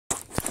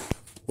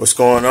What's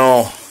going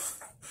on?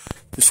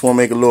 Just want to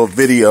make a little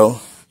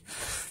video.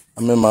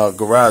 I'm in my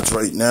garage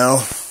right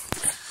now.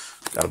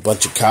 Got a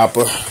bunch of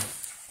copper.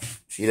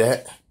 See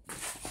that?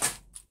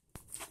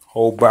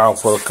 Whole barrel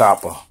full of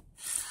copper.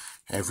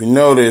 And if you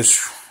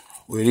notice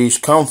where these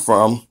come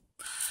from,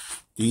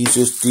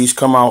 these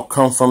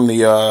come from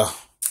the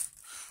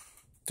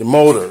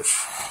motors.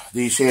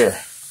 These here.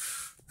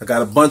 I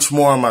got a bunch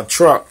more in my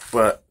truck,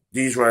 but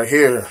these right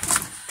here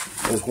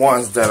is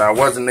ones that I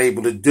wasn't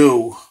able to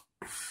do.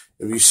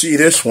 If you see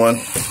this one,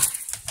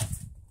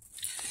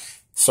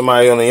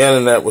 somebody on the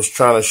internet was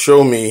trying to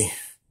show me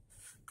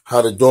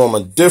how to do them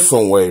a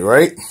different way,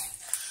 right?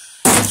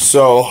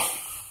 So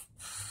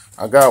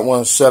I got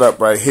one set up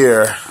right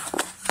here,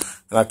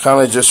 and I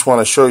kind of just want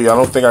to show you. I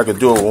don't think I could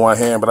do it with one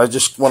hand, but I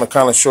just want to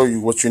kind of show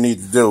you what you need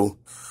to do.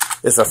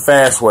 It's a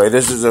fast way.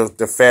 This is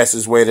the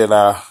fastest way that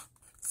I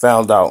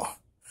found out.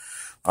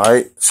 All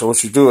right, so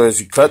what you do is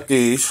you cut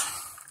these.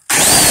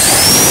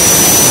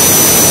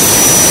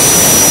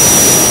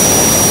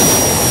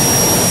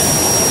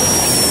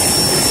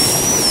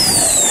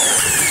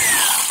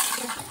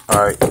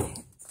 Alright,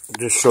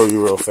 just show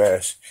you real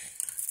fast.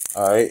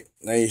 Alright,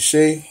 now you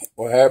see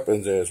what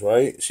happens is,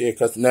 right? See it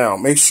cuts. Now,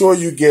 make sure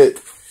you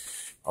get,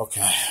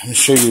 okay, let me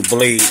show you the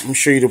blade. Let me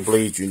show you the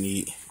blade you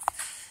need.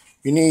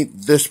 You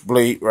need this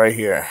blade right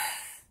here.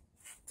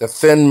 The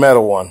thin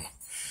metal one.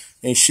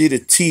 And you see the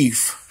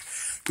teeth.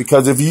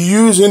 Because if you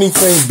use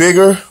anything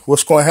bigger,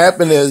 what's going to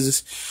happen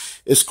is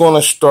it's going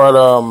to start,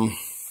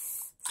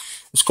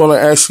 it's going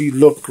to actually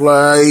look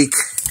like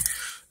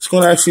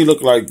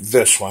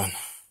this one.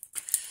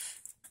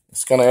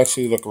 It's going to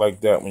actually look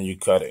like that when you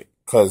cut it.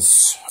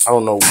 Because I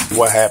don't know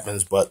what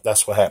happens, but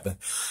that's what happened.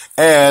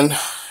 And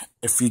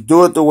if you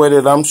do it the way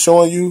that I'm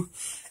showing you,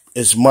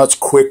 it's much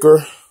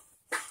quicker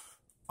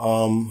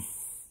than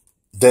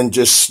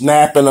just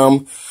snapping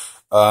them.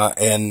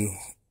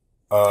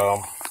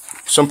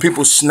 Some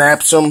people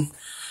snaps them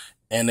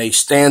and they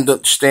stand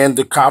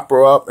the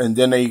copper up and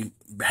then they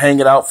hang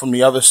it out from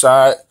the other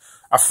side.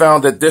 I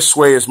found that this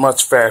way is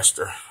much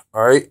faster.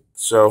 All right.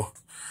 So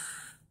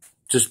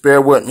just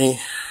bear with me.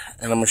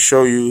 And I'm going to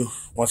show you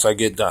once I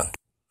get done.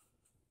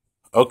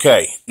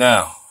 Okay,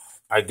 now,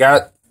 I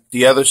got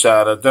the other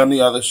side. I've done the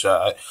other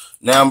side.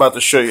 Now I'm about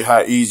to show you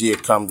how easy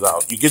it comes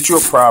out. You get your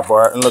pry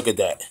bar and look at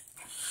that.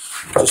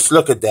 Just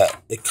look at that.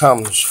 It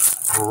comes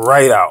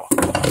right out.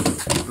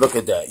 Look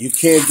at that. You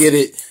can't get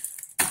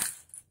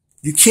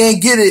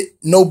it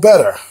no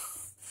better.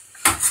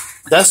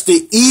 That's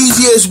the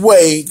easiest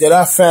way that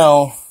I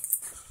found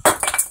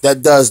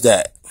that does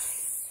that.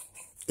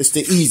 It's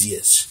the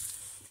easiest.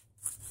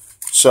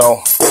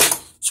 So,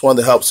 just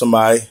wanted to help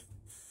somebody.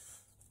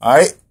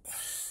 Alright.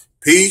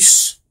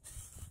 Peace.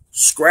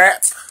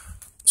 Scrap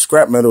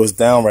metal is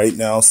down right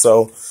now,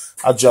 so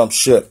I jumped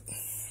ship.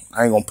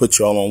 I ain't gonna put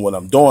y'all on what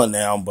I'm doing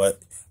now, but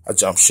I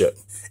jumped ship.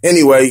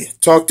 Anyway,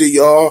 talk to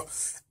y'all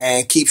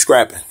and keep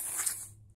scrapping.